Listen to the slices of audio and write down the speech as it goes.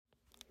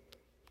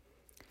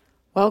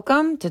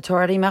Welcome to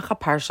Torah Mecha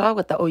Parsha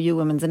with the OU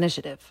Women's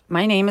Initiative.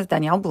 My name is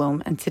Danielle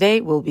Bloom, and today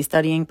we'll be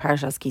studying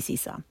Parshas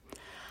Kisisa.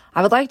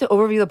 I would like to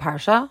overview the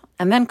Parsha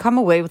and then come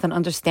away with an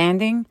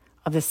understanding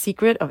of the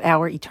secret of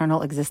our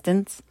eternal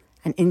existence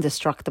and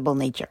indestructible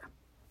nature.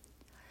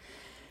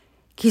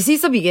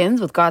 Kisisa begins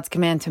with God's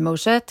command to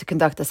Moshe to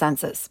conduct a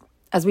census.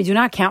 As we do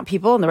not count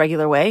people in the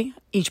regular way,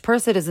 each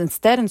person is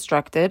instead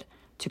instructed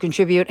to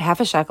contribute half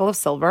a shekel of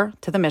silver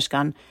to the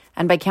Mishkan,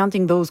 and by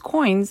counting those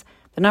coins,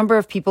 the number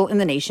of people in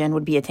the nation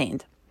would be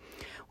attained.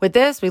 With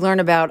this, we learn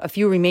about a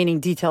few remaining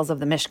details of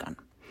the Mishkan.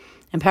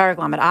 In Perek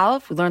Lamed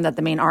Aleph, we learn that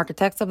the main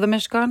architects of the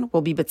Mishkan will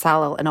be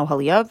Betzalel and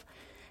Oholiav,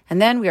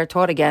 and then we are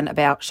taught again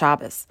about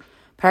Shabbos.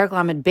 Perek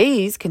Lamed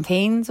Beis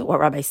contains what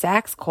Rabbi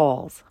Sachs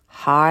calls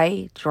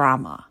high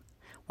drama,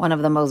 one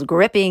of the most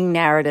gripping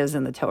narratives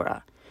in the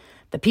Torah.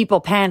 The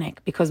people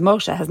panic because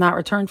Moshe has not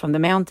returned from the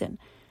mountain.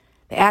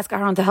 They ask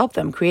Aaron to help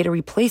them create a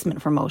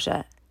replacement for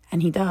Moshe,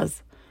 and he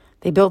does.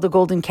 They build a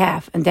golden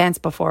calf and dance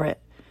before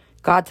it.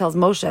 God tells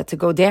Moshe to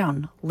go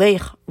down.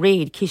 Lech,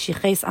 reid,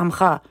 kishiches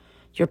amcha.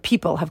 Your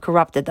people have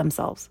corrupted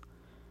themselves.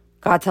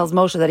 God tells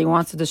Moshe that he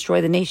wants to destroy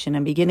the nation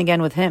and begin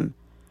again with him.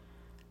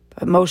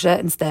 But Moshe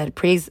instead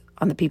prays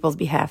on the people's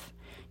behalf.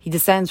 He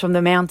descends from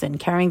the mountain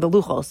carrying the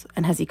luchos,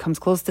 and as he comes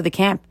close to the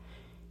camp,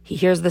 he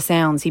hears the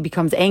sounds. He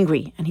becomes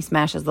angry and he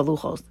smashes the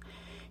luchos.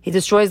 He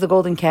destroys the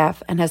golden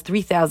calf and has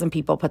 3,000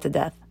 people put to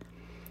death.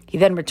 He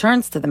then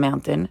returns to the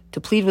mountain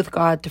to plead with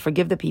God to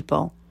forgive the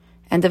people,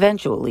 and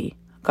eventually,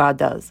 God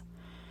does.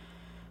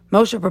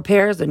 Moshe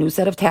prepares a new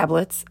set of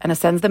tablets and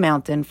ascends the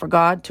mountain for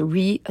God to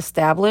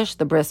re-establish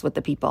the bris with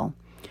the people.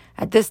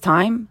 At this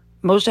time,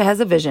 Moshe has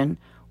a vision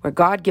where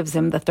God gives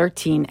him the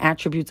 13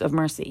 attributes of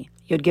mercy,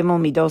 Yud Gimel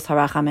Midos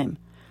Harachamim.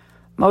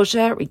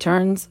 Moshe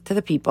returns to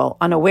the people,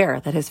 unaware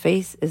that his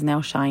face is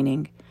now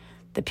shining.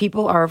 The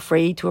people are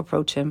afraid to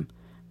approach him.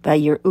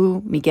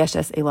 Vayir'u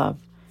migeshes elav.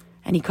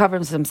 And he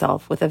covers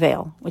himself with a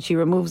veil, which he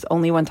removes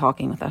only when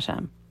talking with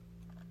Hashem.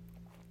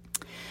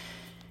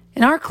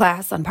 In our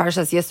class on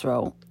Parshas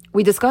Yisro,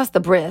 we discussed the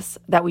bris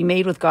that we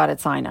made with God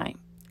at Sinai.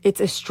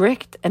 It's a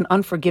strict and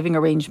unforgiving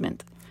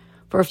arrangement.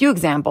 For a few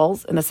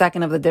examples, in the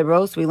second of the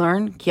Dibros, we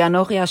learn, Ki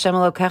anochi Hashem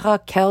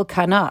Elokecha kel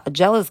kana, a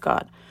jealous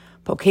God,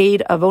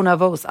 poked avon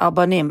avos al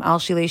banim, al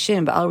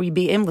shileshim, al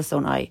ribiim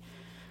l'sonai.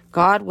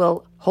 God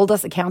will hold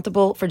us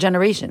accountable for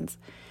generations.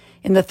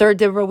 In the third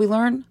Dibro, we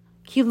learn,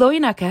 God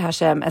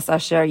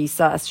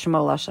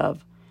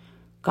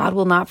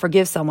will not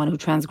forgive someone who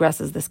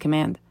transgresses this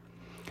command.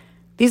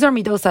 These are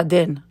midos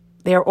adin.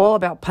 They are all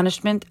about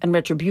punishment and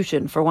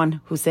retribution for one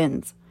who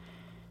sins.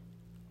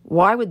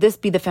 Why would this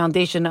be the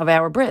foundation of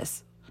our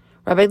bris?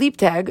 Rabbi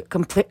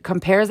Liebtag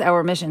compares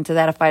our mission to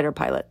that of fighter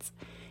pilots.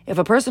 If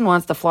a person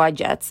wants to fly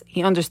jets,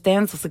 he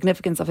understands the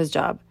significance of his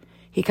job.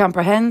 He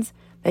comprehends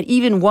that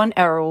even one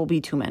error will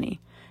be too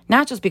many,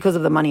 not just because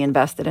of the money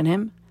invested in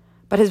him,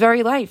 but his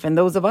very life and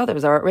those of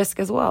others are at risk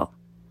as well.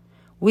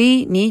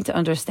 We need to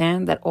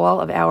understand that all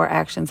of our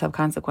actions have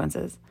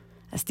consequences.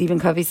 As Stephen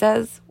Covey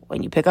says,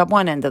 when you pick up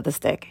one end of the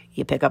stick,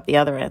 you pick up the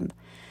other end.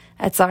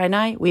 At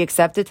Sinai, we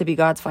accepted to be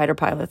God's fighter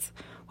pilots.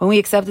 When we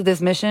accepted this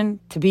mission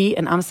to be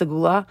an Am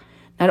Segula,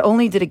 not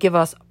only did it give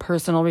us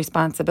personal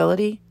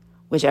responsibility,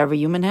 which every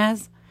human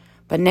has,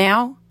 but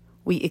now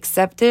we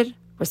accepted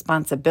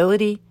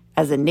responsibility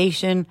as a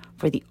nation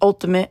for the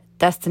ultimate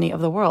destiny of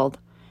the world.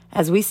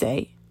 As we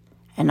say,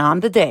 and on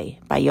the day,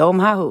 Bayom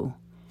Hahu,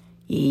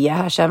 Yiyeh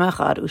Hashem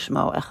Echad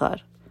Ushmo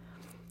Echad.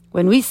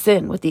 When we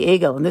sin with the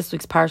Egel in this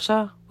week's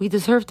Parsha, we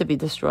deserve to be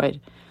destroyed.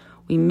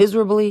 We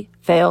miserably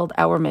failed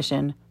our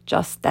mission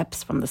just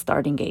steps from the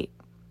starting gate.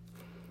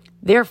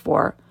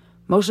 Therefore,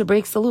 Moshe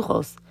breaks the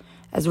luchos.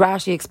 As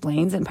Rashi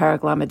explains in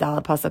Perek Lamed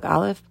Daled Pasuk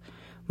Aleph,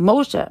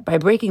 Moshe, by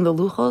breaking the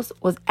luchos,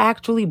 was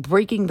actually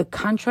breaking the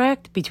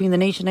contract between the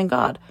nation and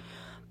God.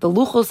 The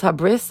luchos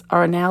habris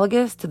are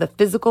analogous to the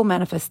physical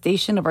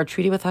manifestation of our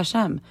treaty with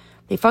Hashem.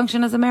 They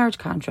function as a marriage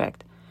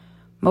contract.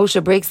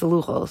 Moshe breaks the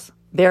luchos,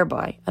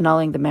 thereby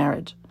annulling the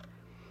marriage.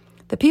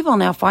 The people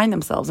now find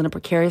themselves in a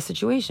precarious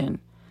situation.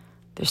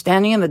 They're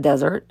standing in the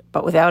desert,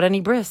 but without any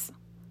bris.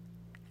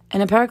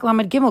 And in Perek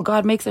Lamed Gimel,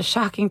 God makes a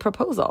shocking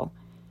proposal.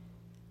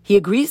 He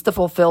agrees to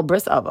fulfill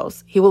bris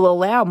avos. He will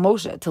allow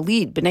Moshe to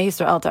lead Bnei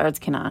Yisrael to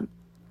Eretz Canaan,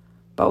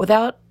 but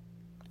without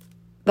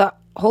the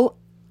whole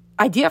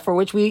idea for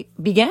which we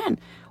began,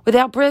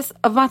 without bris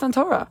of Matan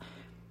Torah.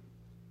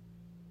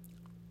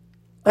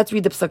 Let's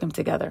read the psukim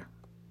together.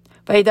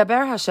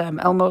 Vayidaber Hashem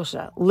el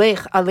Moshe, lech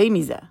alei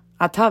mizeh,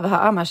 ata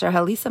v'ha'am asher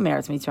halisa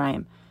me'eretz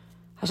Mitzrayim.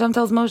 Hashem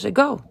tells Moshe,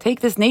 go, take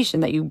this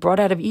nation that you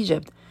brought out of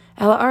Egypt,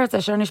 el ha'aretz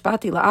asher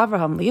nishbati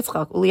la'Avraham,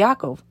 li'Yitzchak,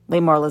 u'li'Yakov,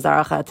 le'mor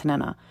l'zaracha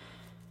etnena.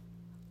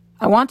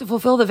 I want to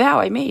fulfill the vow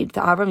I made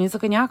to Avraham,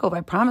 Yitzchak, and Yaakov. I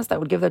promised I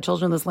would give their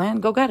children this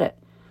land. Go get it.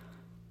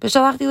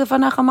 V'shalachti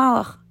lefanecha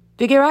malach.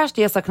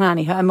 V'gerashti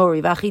esaknani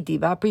ha'amori v'achiti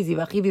v'aprizi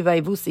v'achivi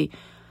v'ayevusi.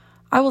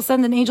 I will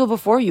send an angel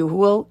before you who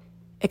will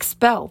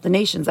expel the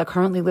nations that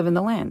currently live in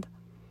the land.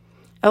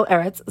 El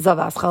eretz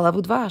zavas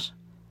chalav udvash.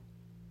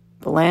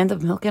 The land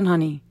of milk and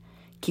honey.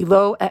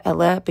 Kilo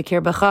e'eleh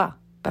b'kirbecha.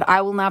 But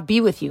I will not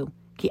be with you.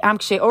 Ki am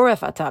kshe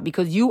oref ata,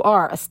 because you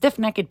are a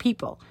stiff-necked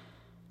people.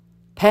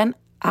 Pen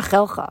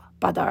achelcha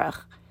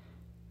badarach,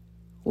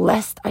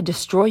 lest I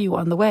destroy you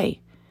on the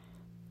way.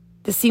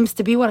 This seems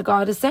to be what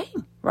God is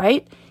saying,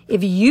 right?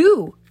 If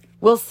you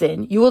will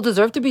sin, you will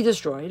deserve to be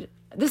destroyed.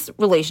 This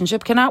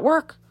relationship cannot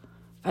work.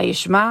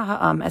 Vayishma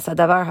ha'am es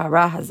hadavar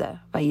hara hazeh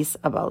vayis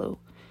abalu.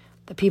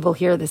 The people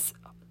hear this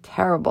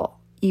terrible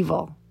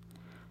evil,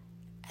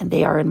 and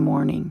they are in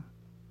mourning.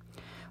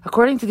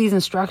 According to these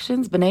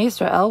instructions, Bnei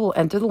Yisrael will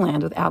enter the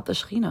land without the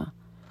Shekhinah,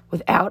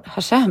 without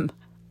Hashem.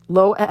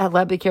 Lo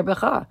e'ele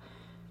b'kirbecha.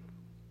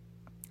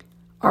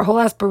 Our whole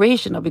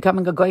aspiration of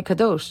becoming a Goy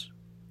Kadosh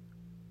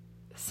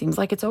seems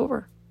like it's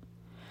over.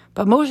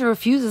 But Moshe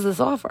refuses this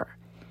offer.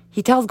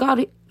 He tells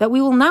God that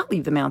we will not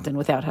leave the mountain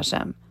without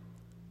Hashem.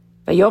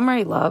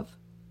 Vayomer elav,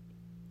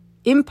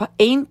 ein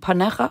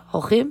panecha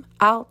holchim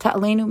al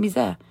ta'aleinu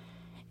mizeh.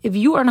 If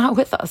you are not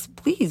with us,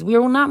 please, we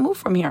will not move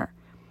from here.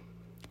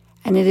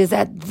 And it is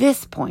at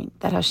this point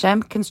that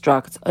Hashem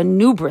constructs a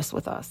new bris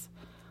with us,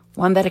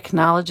 one that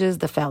acknowledges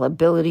the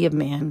fallibility of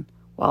man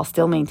while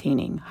still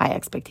maintaining high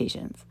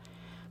expectations.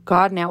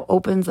 God now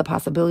opens the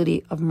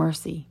possibility of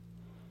mercy.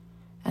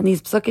 And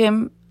these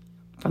psukim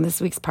from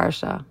this week's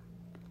parsha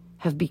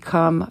have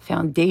become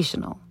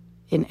foundational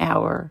in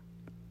our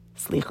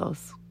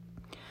slichos.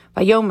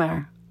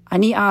 Vayomer,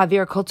 ani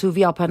a'avir kol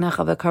tuvi al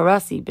panecha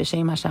v'karasi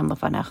b'shem Hashem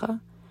lefanecha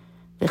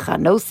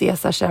v'chanosi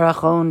es asher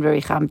achon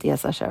v'richamti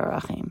es asher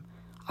arachim.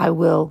 I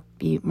will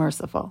be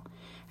merciful.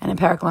 And in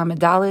Parak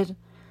Lamed Daled,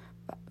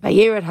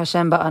 Vayered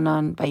Hashem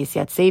ba'anan,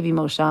 Vayisyatsev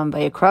Mosham,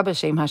 Vayikra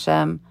b'shem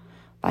Hashem,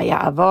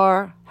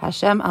 Vaya'avar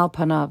Hashem al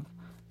panav,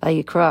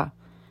 Vayikra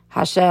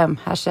Hashem,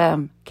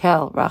 Hashem,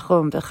 Kel,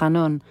 Rachum,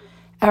 V'chanun,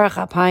 Erech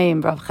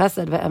Apayim, Rav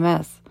Chesed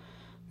V'emes,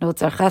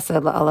 Notzer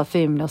Chesed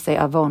La'alafim,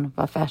 Nosei Avon,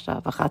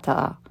 V'fesha,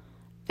 V'chata'a,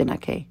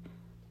 V'nakeh.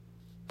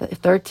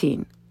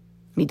 13,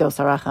 Midos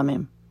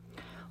HaRachamim.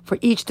 For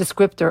each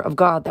descriptor of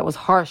God that was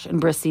harsh in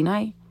Bris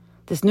Sinai,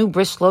 this new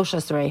Bris Shlosh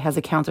Esrei has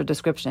a counter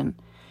description.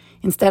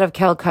 Instead of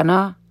Kel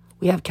Kana,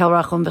 we have Kel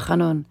Rachum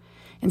V'chanun.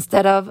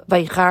 Instead of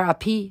Vayichar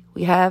Api,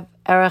 we have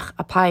Erech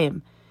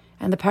Apayim.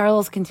 And the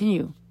parallels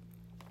continue.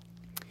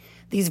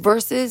 These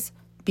verses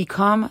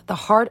become the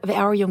heart of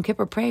our Yom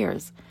Kippur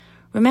prayers.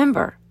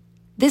 Remember,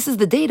 this is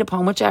the date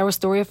upon which our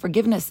story of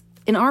forgiveness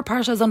in our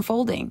parsha is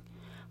unfolding.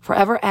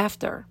 Forever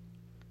after,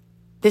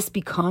 this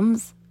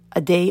becomes a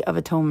day of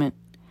atonement.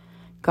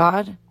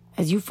 God,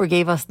 as you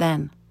forgave us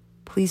then,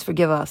 please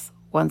forgive us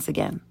once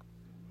again.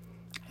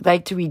 I'd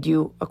like to read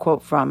you a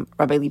quote from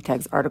Rabbi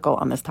Liebtag's article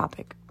on this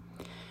topic.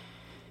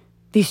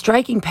 These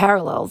striking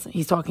parallels,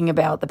 he's talking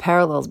about the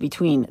parallels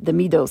between the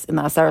Midos in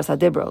the Aseres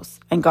HaDibros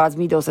and God's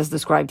Midos as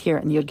described here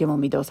in the Yud Gimel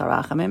Midos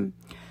HaRachamim,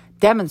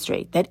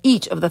 demonstrate that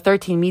each of the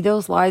 13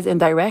 Midos lies in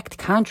direct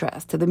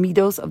contrast to the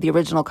Midos of the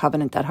original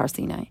covenant at Har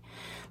Sinai.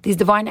 These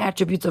divine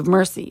attributes of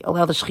mercy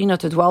allow the Shekhinah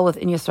to dwell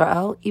within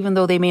Yisrael, even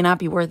though they may not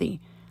be worthy.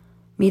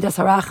 Midas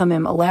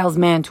HaRachamim allows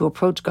man to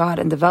approach God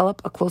and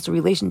develop a closer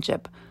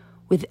relationship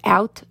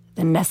without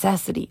the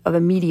necessity of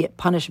immediate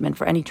punishment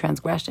for any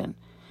transgression.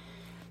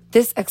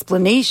 This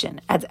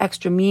explanation adds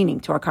extra meaning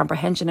to our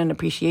comprehension and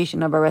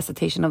appreciation of our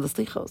recitation of the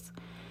Slichos.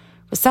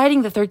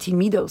 Reciting the 13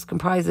 Midos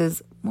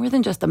comprises more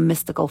than just a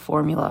mystical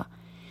formula.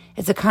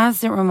 It's a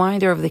constant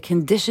reminder of the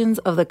conditions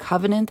of the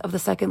covenant of the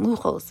second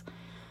Luchos.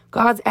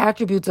 God's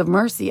attributes of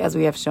mercy, as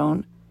we have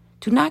shown,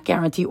 do not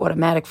guarantee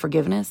automatic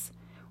forgiveness.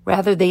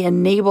 Rather, they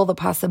enable the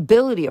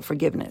possibility of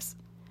forgiveness,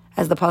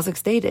 as the pasuk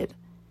stated,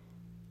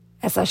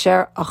 Es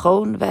asher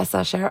achon ve'es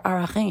asher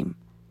arachim.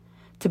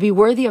 To be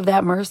worthy of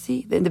that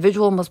mercy, the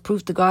individual must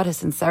prove to God his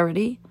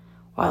sincerity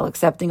while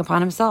accepting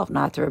upon himself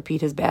not to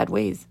repeat his bad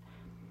ways.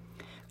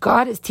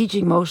 God is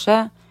teaching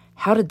Moshe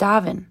how to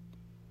daven.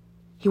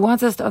 He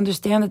wants us to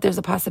understand that there's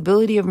a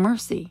possibility of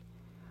mercy.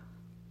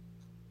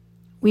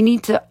 We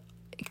need to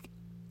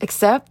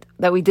accept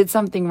that we did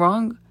something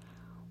wrong.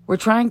 We're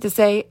trying to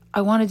say,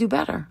 I want to do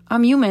better.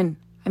 I'm human.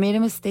 I made a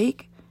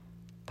mistake,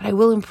 but I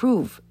will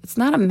improve. It's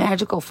not a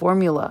magical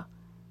formula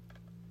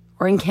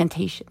or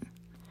incantation.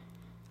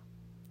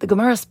 The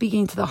Gemara is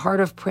speaking to the heart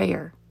of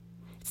prayer.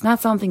 It's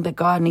not something that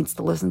God needs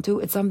to listen to.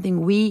 It's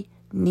something we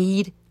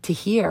need to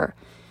hear.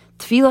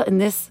 Tefillah in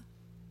this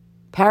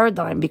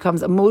paradigm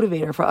becomes a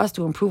motivator for us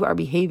to improve our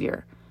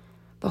behavior.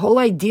 The whole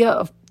idea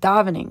of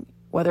davening,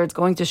 whether it's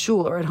going to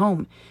shul or at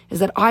home, is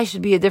that I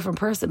should be a different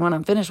person when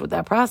I'm finished with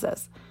that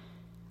process.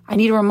 I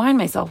need to remind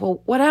myself,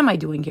 well, what am I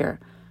doing here?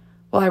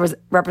 Well, I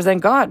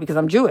represent God because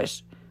I'm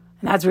Jewish,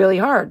 and that's really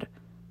hard.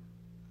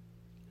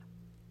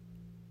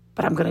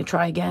 But I'm going to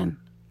try again.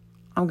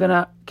 I'm going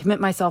to commit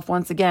myself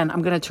once again.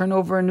 I'm going to turn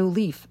over a new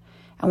leaf.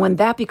 And when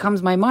that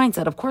becomes my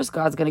mindset, of course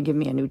God's going to give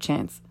me a new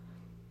chance.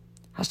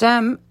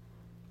 Hashem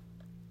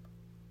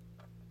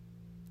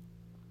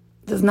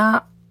does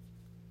not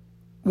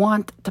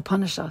want to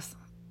punish us.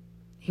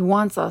 He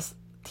wants us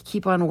to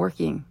keep on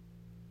working.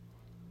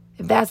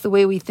 If that's the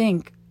way we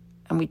think,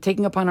 and we're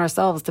taking upon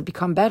ourselves to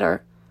become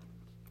better,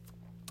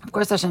 of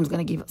course Hashem's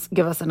going to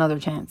give us another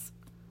chance.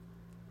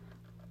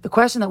 The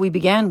question that we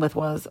began with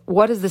was,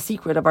 what is the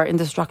secret of our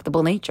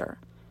indestructible nature?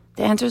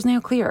 The answer is now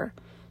clear.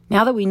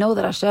 Now that we know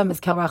that Hashem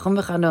is Kel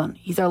Rachum V'Chanun,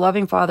 He's our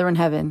loving Father in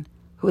heaven,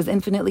 who is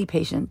infinitely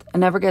patient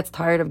and never gets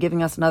tired of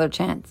giving us another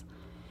chance,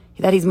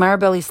 that He's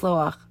Marbel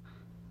Yisloach.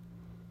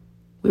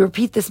 We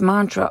repeat this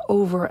mantra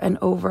over and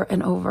over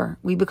and over.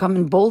 We become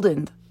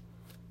emboldened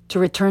to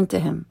return to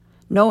Him,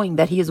 knowing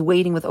that He is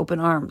waiting with open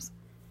arms.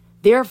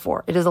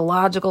 Therefore, it is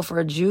illogical for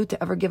a Jew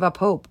to ever give up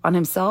hope on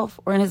himself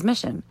or in his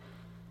mission.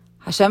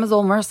 Hashem is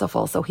all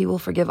merciful, so He will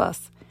forgive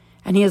us.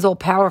 And He is all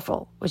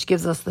powerful, which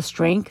gives us the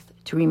strength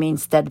to remain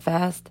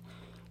steadfast,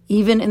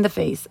 even in the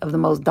face of the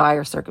most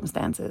dire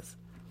circumstances.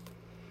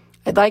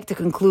 I'd like to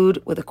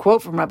conclude with a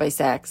quote from Rabbi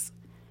Sachs,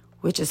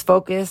 which is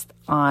focused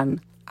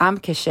on Am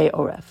Keshe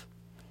Oref.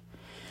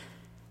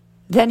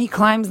 Then he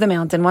climbs the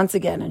mountain once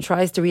again and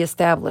tries to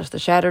reestablish the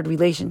shattered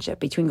relationship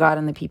between God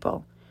and the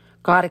people.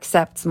 God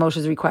accepts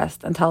Moshe's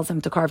request and tells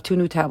him to carve 2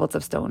 new tablets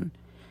of stone.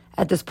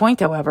 At this point,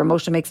 however,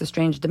 Moshe makes a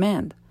strange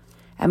demand.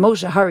 And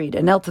Moshe hurried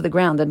and knelt to the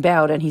ground and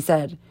bowed, and he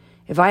said,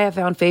 "If I have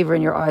found favor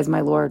in your eyes,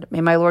 my Lord,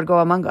 may my Lord go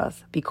among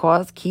us,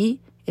 because,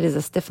 it is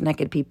a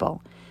stiff-necked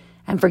people.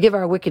 And forgive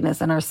our wickedness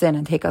and our sin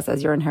and take us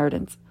as your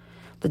inheritance."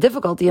 The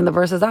difficulty in the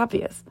verse is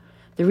obvious.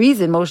 The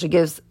reason Moshe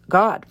gives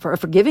God for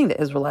forgiving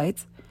the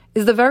Israelites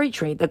is the very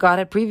trait that God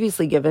had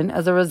previously given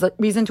as a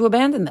reason to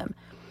abandon them.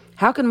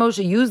 How can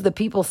Moshe use the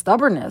people's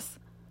stubbornness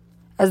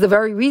as the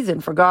very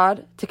reason for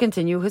God to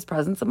continue His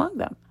presence among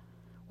them?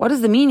 What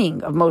is the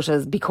meaning of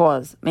Moshe's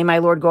because? May my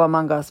Lord go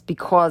among us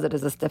because it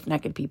is a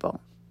stiff-necked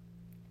people.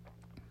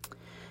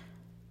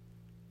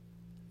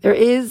 There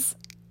is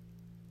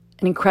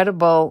an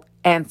incredible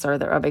answer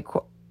that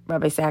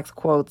Rabbi Sachs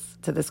quotes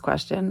to this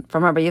question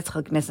from Rabbi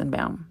Yitzchak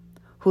Nissenbaum,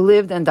 who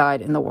lived and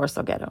died in the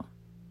Warsaw Ghetto.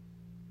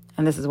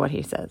 And this is what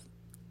he says.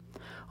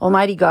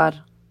 Almighty God,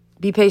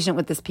 be patient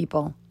with this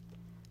people,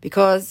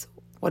 because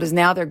what is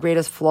now their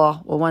greatest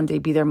flaw will one day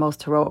be their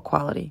most heroic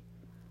quality.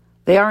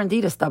 They are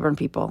indeed a stubborn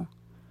people.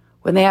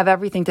 When they have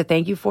everything to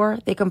thank you for,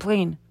 they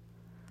complain.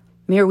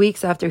 Mere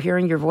weeks after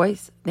hearing your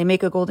voice, they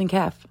make a golden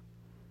calf.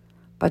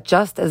 But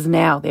just as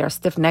now they are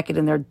stiff-necked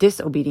in their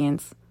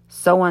disobedience,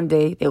 so one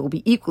day they will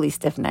be equally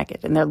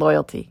stiff-necked in their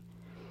loyalty.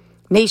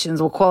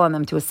 Nations will call on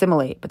them to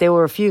assimilate, but they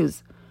will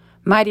refuse.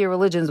 Mightier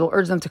religions will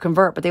urge them to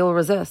convert, but they will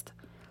resist.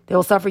 They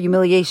will suffer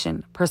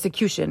humiliation,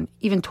 persecution,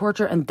 even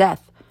torture and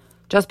death,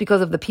 just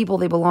because of the people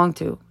they belong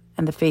to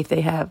and the faith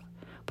they have.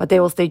 But they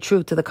will stay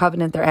true to the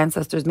covenant their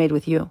ancestors made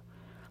with you.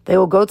 They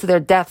will go to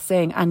their death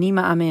saying,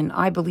 Anima Amin,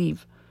 I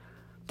believe.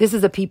 This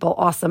is a people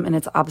awesome in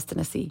its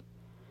obstinacy.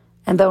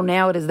 And though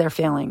now it is their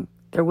failing,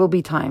 there will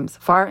be times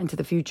far into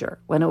the future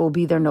when it will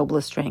be their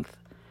noblest strength.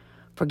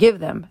 Forgive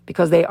them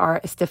because they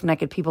are a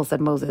stiff-necked people,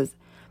 said Moses,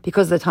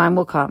 because the time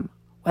will come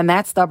when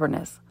that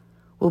stubbornness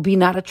will be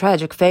not a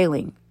tragic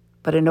failing,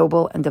 but a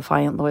noble and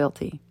defiant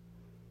loyalty.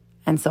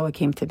 And so it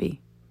came to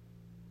be.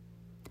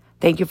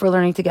 Thank you for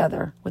learning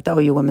together with the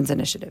OU Women's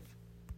Initiative.